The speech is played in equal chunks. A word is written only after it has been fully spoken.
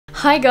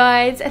Hi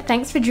guys,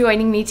 thanks for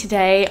joining me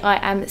today. I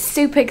am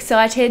super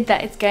excited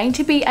that it's going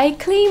to be a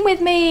clean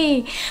with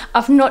me.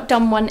 I've not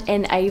done one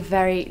in a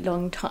very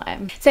long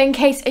time. So in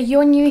case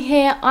you're new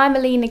here, I'm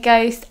Alina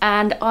Ghost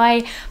and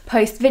I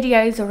post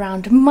videos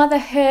around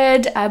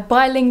motherhood,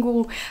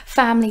 bilingual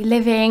family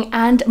living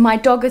and my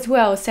dog as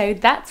well. So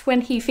that's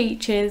when he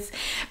features,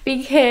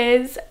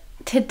 because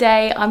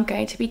today I'm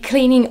going to be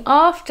cleaning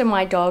after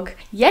my dog.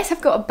 Yes,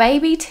 I've got a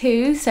baby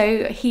too,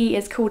 so he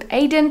is called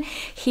Aiden.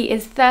 He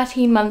is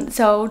 13 months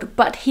old,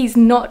 but he's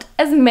not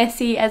as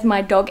messy as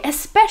my dog,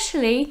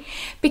 especially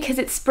because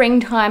it's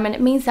springtime and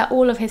it means that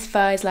all of his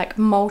fur is like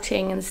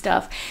molting and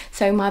stuff.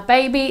 So my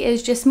baby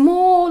is just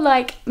more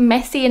like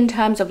messy in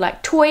terms of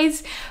like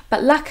toys,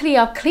 but luckily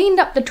I've cleaned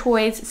up the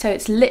toys, so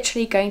it's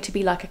literally going to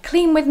be like a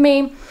clean with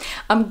me.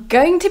 I'm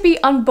going to be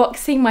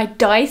unboxing my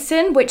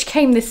Dyson, which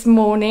came this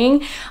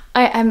morning.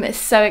 I am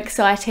so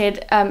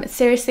excited.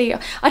 Seriously,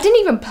 I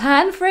didn't even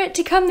plan for it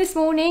to come this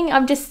morning.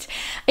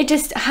 It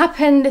just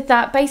happened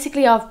that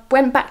basically I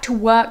went back to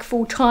work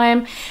full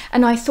time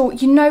and I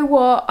thought, you know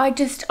what, I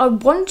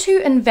want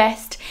to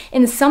invest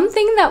in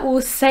something that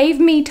will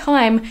save me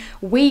time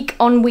week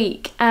on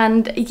week.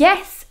 And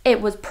yes, it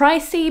was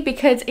pricey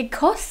because it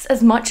costs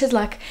as much as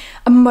like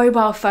a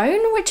mobile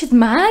phone, which is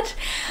mad.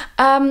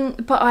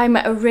 But I'm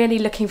really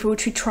looking forward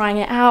to trying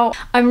it out.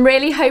 I'm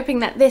really hoping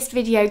that this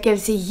video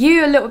gives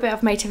you a little bit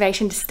of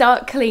motivation to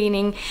start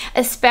cleaning,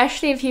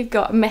 especially if you've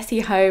got a messy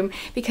home,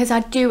 because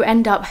I do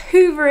end up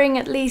hoovering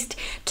at least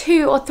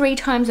 2 or 3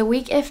 times a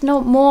week, if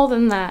not more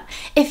than that.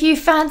 If you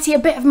fancy a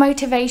bit of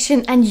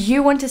motivation and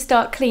you want to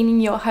start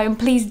cleaning your home,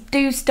 please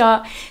do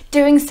start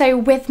doing so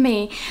with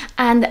me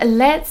and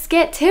let's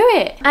get to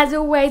it. As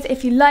always,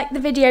 if you like the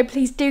video,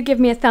 please do give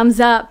me a thumbs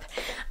up.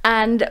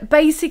 And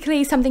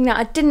basically something that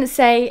I didn't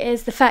say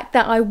is the fact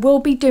that I will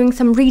be doing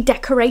some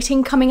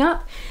redecorating coming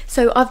up.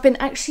 So I've been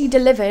actually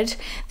delivered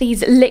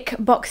these lick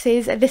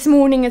boxes this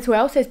morning as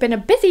well. So it's been a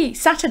busy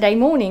Saturday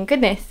morning,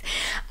 goodness.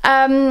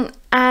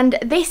 And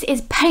this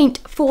is paint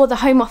for the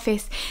home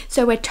office.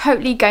 So we're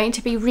totally going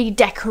to be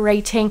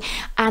redecorating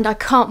and I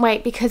can't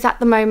wait, because at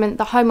the moment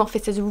the home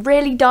office is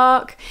really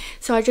dark.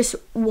 So I just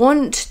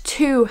want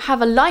to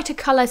have a lighter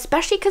color,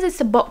 especially because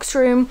it's a box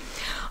room.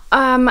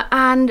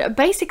 And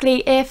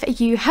basically, if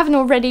you haven't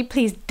already,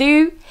 please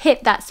do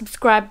hit that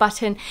subscribe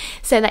button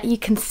so that you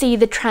can see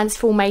the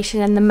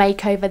transformation and the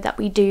makeover that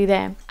we do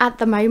there. At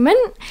the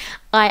moment,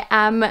 I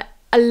am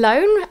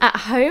alone at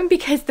home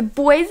because the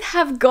boys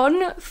have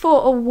gone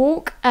for a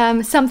walk,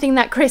 something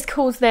that Chris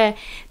calls their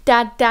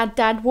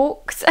dad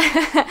walks.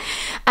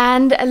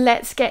 And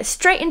let's get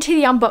straight into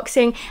the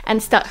unboxing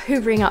and start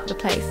hoovering up the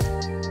place.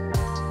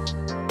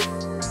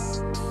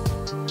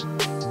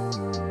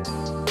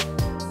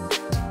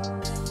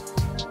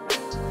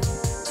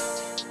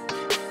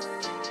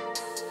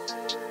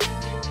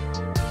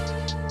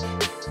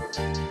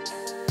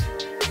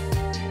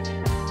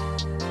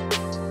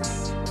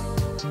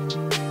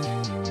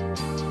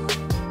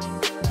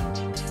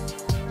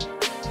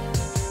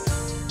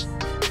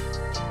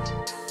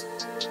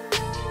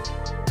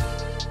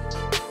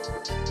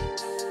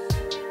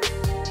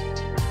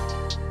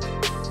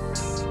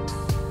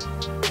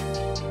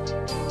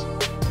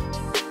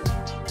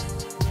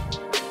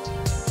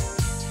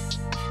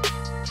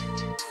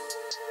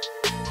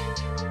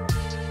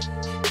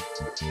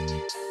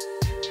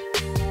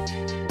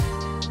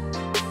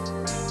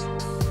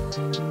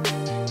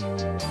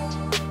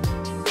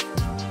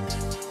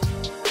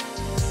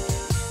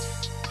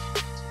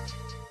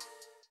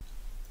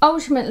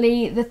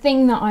 Ultimately, the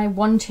thing that I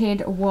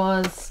wanted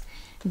was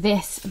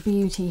this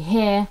beauty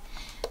here.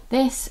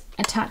 This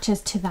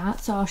attaches to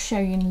that, so I'll show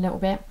you in a little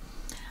bit.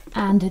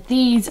 And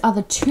these are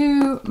the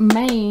 2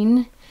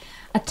 main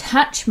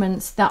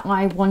attachments that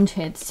I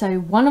wanted. So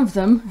one of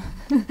them,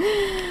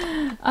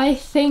 I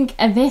think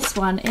this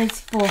one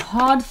is for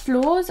hard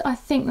floors. I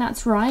think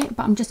that's right,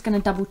 but I'm just going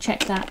to double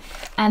check that.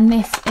 And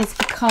this is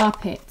for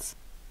carpets.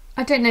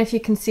 I don't know if you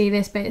can see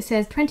this, but it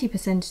says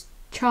 20%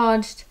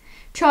 charged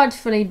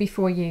fully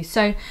before use.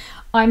 So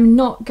I'm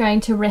not going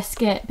to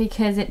risk it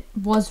because it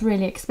was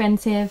really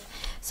expensive.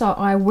 So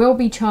I will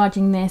be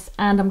charging this,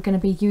 and I'm going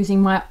to be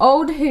using my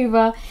old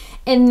hoover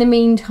in the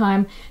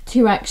meantime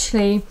to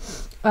actually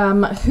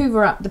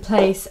hoover up the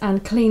place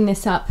and clean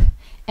this up.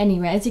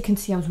 Anyway, as you can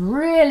see, I was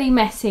really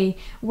messy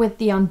with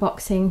the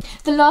unboxing.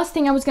 The last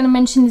thing I was going to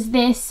mention is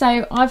this.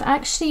 So I've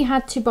actually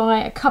had to buy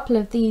a couple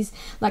of these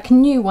like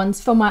new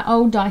ones for my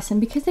old Dyson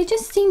because they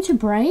just seem to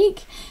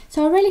break.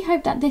 So I really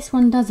hope that this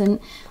one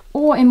doesn't,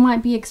 or it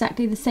might be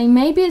exactly the same.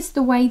 Maybe it's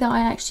the way that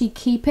I actually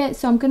keep it.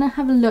 So I'm going to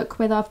have a look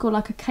whether I've got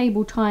like a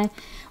cable tie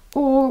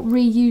or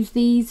reuse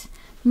these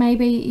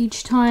maybe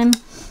each time.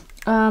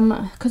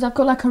 Because I've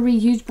got like a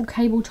reusable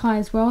cable tie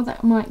as well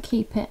that might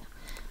keep it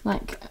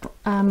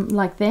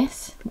like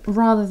this,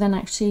 rather than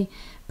actually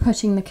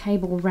putting the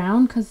cable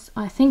around, because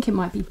I think it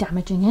might be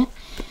damaging it.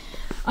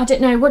 I don't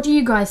know, what do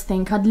you guys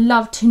think? I'd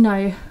love to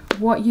know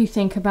what you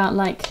think about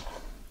like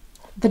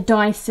the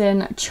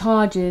Dyson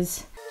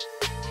chargers.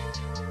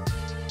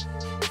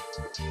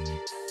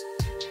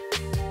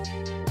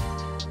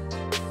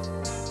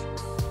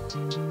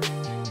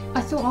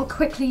 thought I'll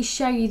quickly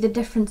show you the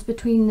difference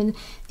between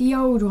the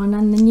old one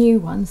and the new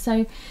one.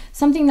 So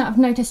something that I've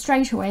noticed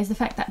straight away is the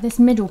fact that this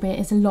middle bit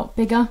is a lot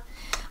bigger.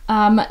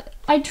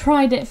 I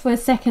tried it for a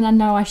second, I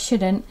know I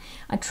shouldn't.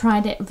 I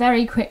tried it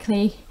very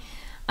quickly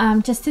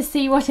just to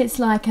see what it's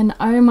like, and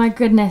oh my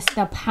goodness,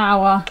 the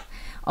power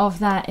of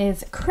that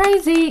is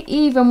crazy,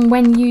 even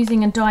when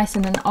using a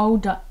Dyson, an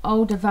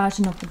older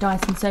version of the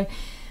Dyson. So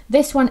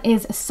this one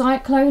is a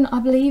Cyclone, I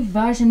believe,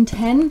 version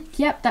 10.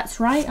 Yep, that's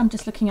right, I'm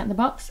just looking at the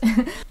box.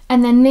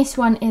 And then this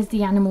one is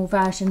the animal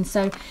version,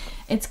 so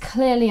it's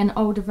clearly an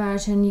older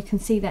version. You can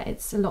see that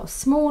it's a lot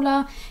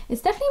smaller.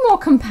 It's definitely more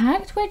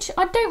compact, which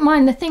I don't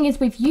mind. The thing is,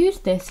 we've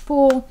used this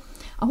for,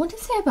 I want to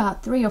say,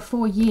 about 3 or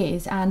 4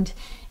 years, and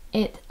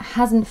it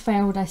hasn't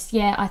failed us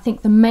yet. I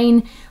think the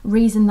main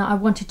reason that I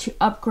wanted to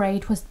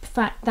upgrade was the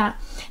fact that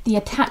the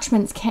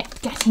attachments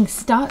kept getting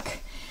stuck,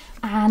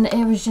 and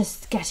it was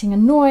just getting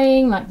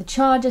annoying. Like, the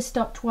charger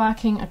stopped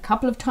working a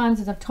couple of times,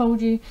 as I've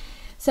told you.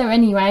 So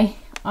anyway,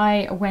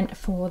 I went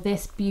for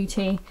this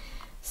beauty,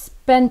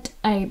 spent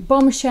a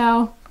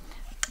bombshell,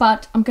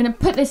 but I'm going to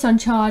put this on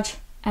charge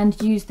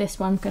and use this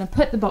one. I'm going to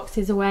put the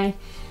boxes away,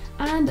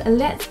 and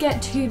let's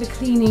get to the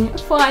cleaning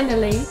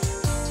finally.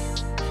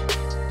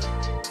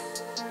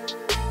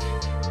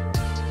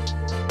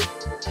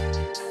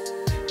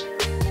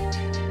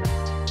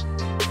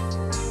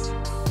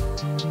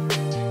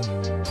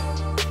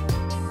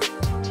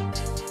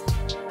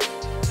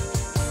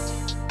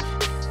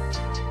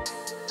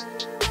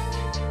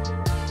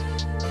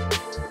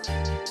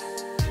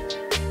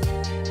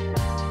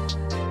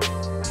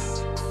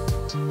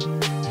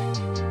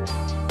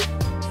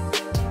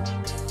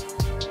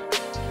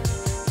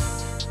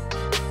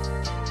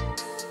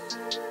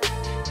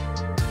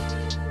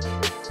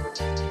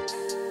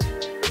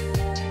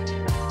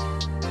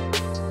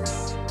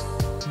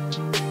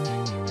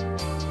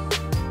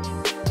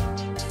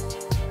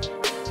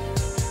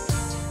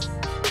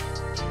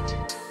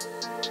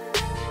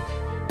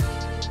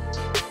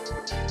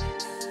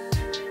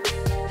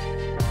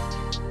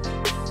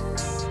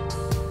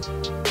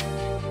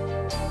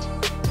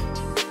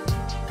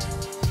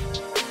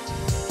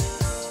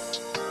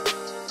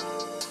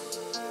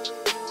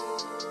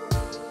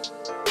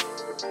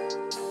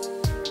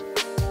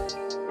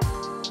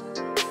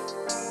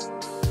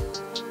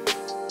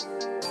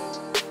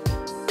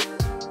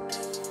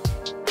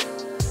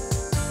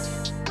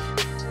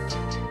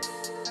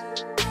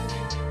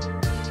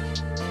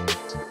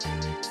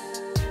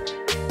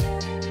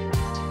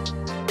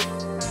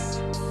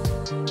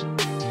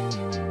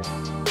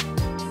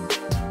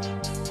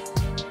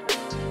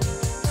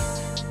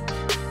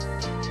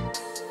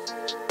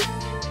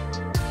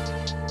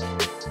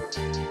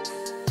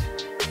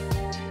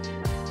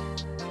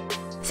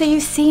 So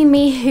you've seen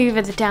me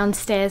hoover the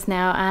downstairs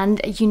now,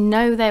 and you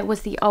know there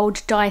was the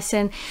old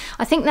Dyson.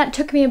 I think that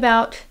took me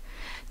about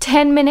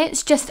 10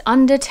 minutes, just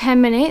under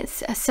 10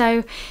 minutes.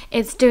 So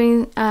it's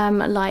doing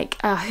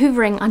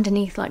hoovering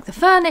underneath like the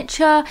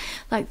furniture,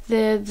 like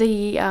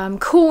the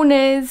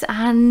corners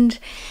and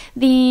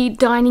the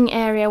dining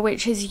area,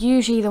 which is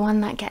usually the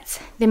one that gets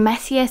the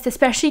messiest,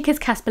 especially because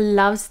Casper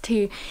loves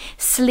to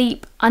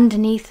sleep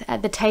underneath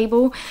at the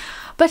table.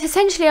 But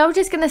essentially, I was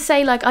just going to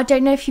say, like, I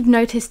don't know if you've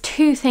noticed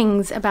 2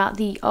 things about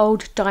the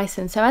old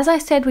Dyson. So as I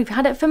said, we've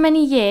had it for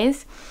many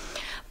years,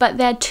 but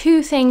there are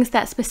 2 things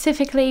that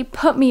specifically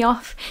put me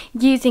off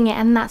using it,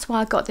 and that's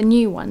why I got the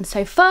new one.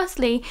 So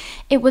firstly,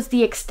 it was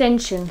the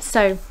extension.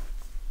 So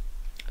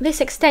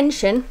this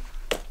extension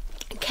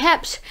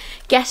kept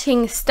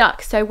getting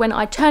stuck. So when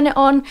I turn it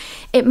on,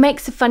 it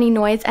makes a funny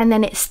noise and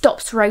then it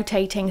stops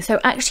rotating. So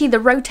actually the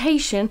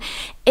rotation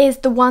is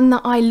the one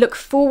that I look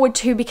forward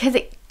to, because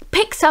it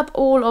picks up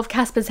all of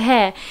Casper's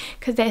hair,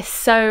 because they're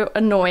so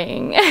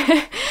annoying.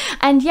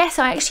 And yes,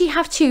 I actually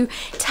have to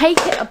take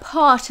it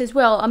apart as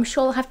well. I'm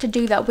sure I'll have to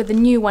do that with the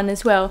new one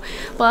as well,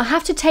 but I'll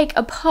have to take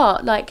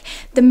apart like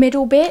the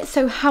middle bit.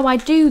 So how I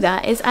do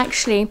that is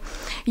actually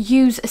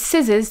use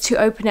scissors to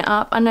open it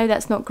up. I know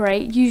that's not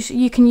great.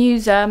 You can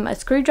use a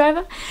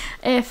screwdriver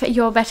if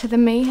you're better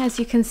than me. As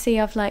you can see,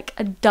 I've like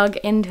dug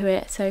into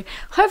it, so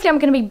hopefully I'm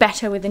going to be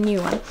better with the new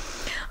one.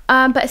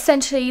 But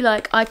essentially,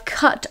 like, I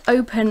cut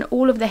open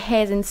all of the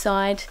hairs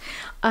inside,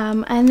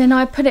 and then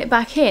I put it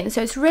back in.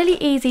 So it's really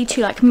easy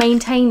to like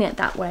maintain it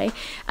that way.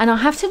 And I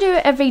have to do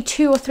it every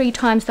 2 or 3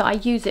 times that I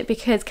use it,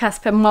 because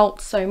Casper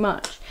molts so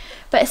much.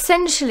 But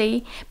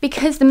essentially,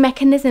 because the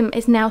mechanism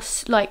is now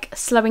like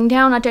slowing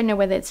down, I don't know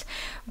whether it's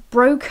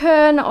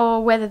broken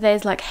or whether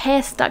there's like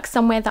hair stuck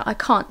somewhere that I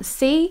can't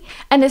see,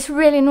 and it's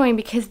really annoying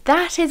because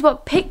that is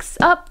what picks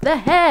up the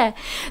hair.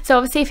 So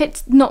obviously if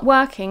it's not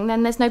working,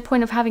 then there's no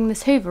point of having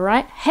this hoover,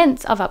 right?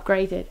 Hence I've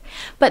upgraded.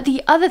 But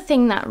the other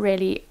thing that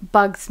really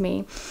bugs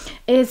me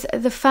is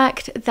the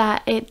fact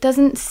that it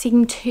doesn't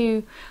seem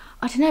to,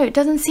 I don't know, it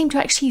doesn't seem to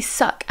actually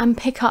suck and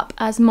pick up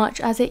as much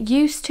as it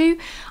used to.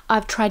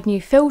 I've tried new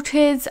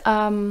filters.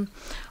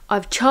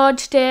 I've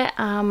charged it.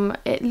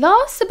 It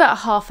lasts about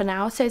half an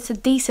hour, so it's a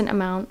decent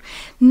amount.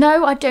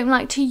 No, I don't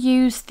like to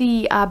use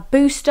the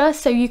booster,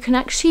 so you can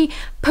actually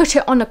put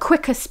it on a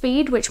quicker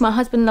speed, which my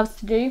husband loves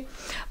to do.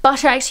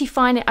 But I actually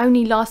find it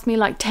only lasts me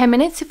like 10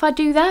 minutes if I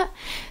do that,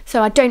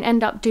 so I don't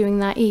end up doing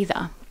that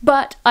either.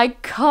 But I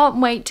can't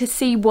wait to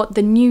see what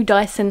the new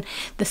Dyson,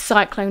 the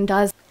Cyclone,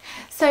 does.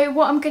 So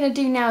what I'm going to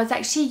do now is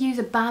actually use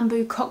a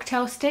bamboo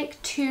cocktail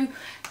stick to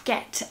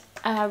get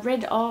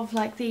rid of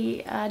like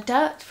the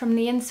dirt from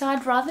the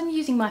inside, rather than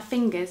using my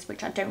fingers,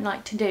 which I don't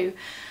like to do,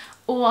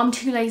 or I'm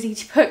too lazy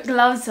to put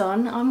gloves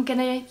on. I'm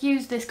gonna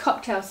use this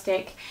cocktail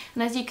stick,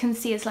 and as you can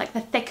see, it's like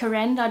the thicker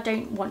end. I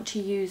don't want to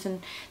use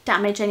and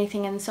damage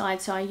anything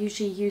inside, so I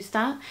usually use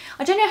that.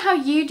 I don't know how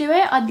you do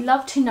it. I'd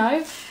love to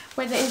know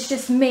whether it's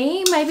just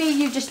me. Maybe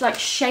you just like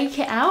shake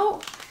it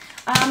out,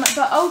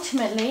 but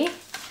ultimately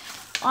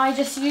I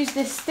just use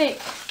this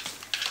stick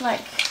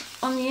like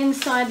on the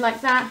inside like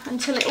that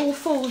until it all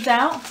falls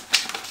out,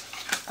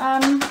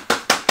 and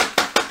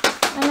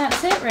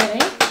that's it really.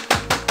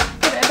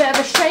 Give it a bit of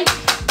a shake.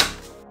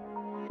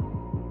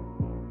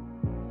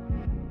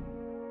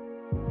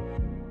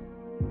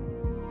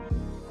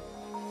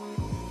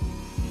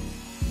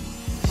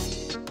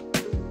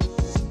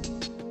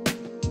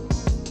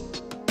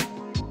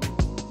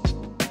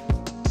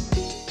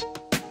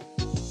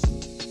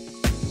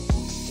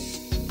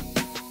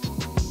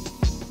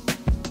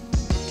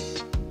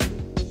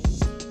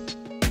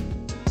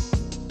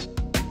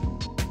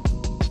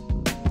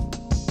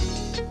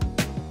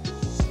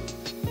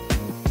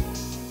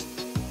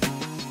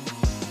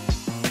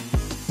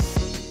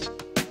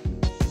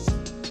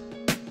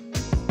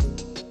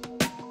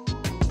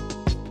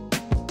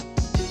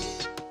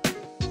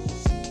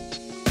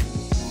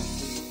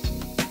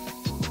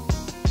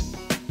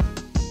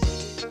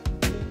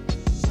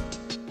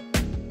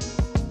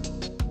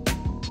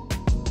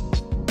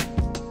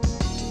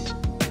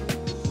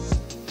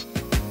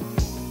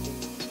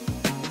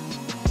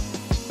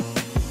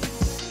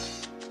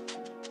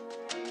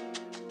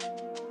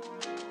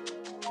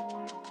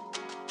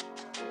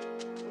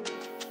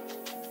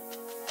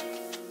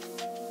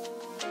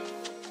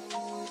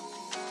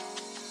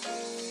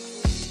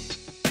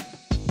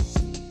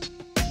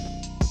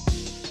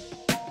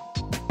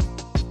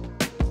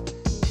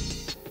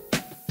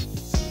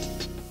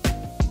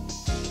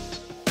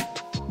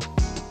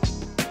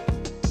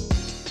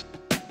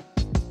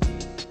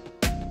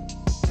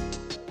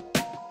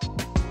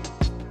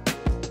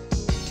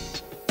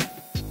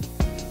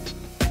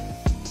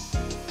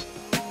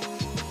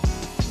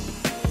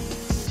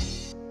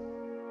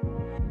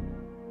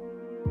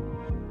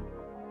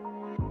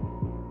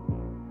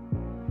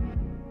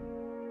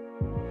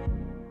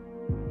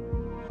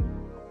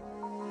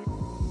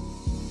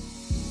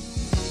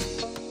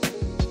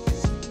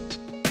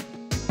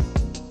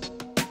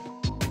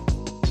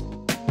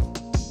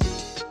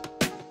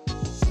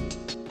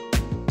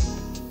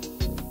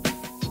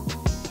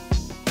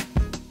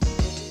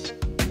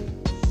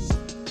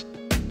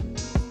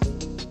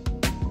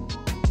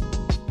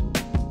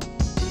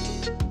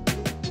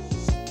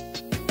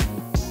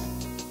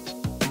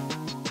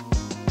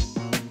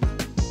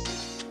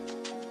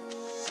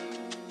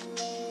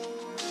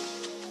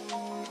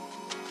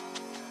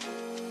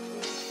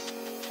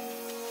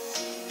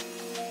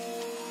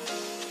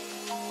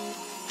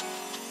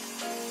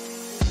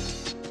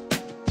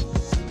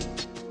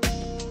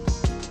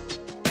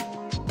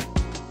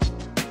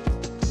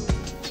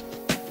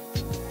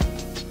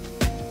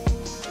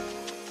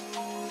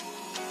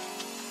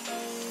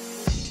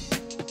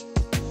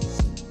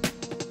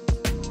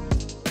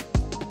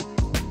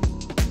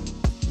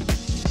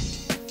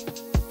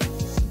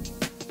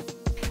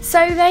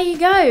 So there you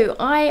go,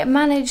 I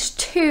managed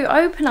to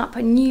open up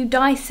a new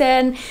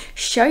Dyson,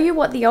 show you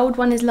what the old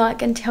one is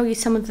like and tell you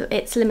some of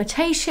its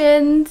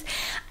limitations,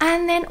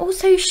 and then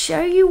also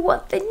show you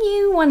what the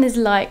new one is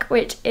like,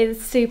 which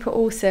is super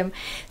awesome.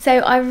 So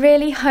I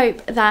really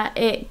hope that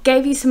it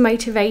gave you some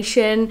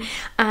motivation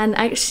and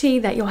actually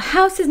that your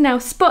house is now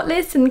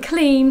spotless and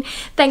clean.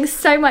 Thanks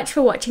so much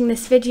for watching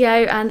this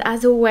video, and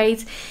as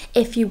always,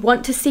 if you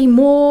want to see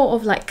more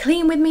of like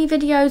clean with me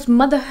videos,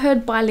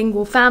 motherhood,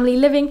 bilingual family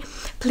living,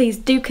 please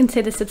do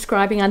consider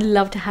subscribing. I'd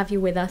love to have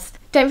you with us.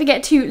 Don't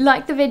forget to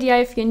like the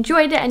video if you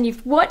enjoyed it and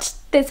you've watched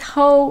this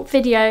whole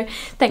video.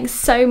 Thanks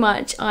so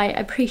much. I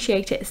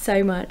appreciate it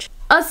so much.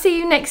 I'll see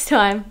you next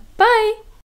time. Bye.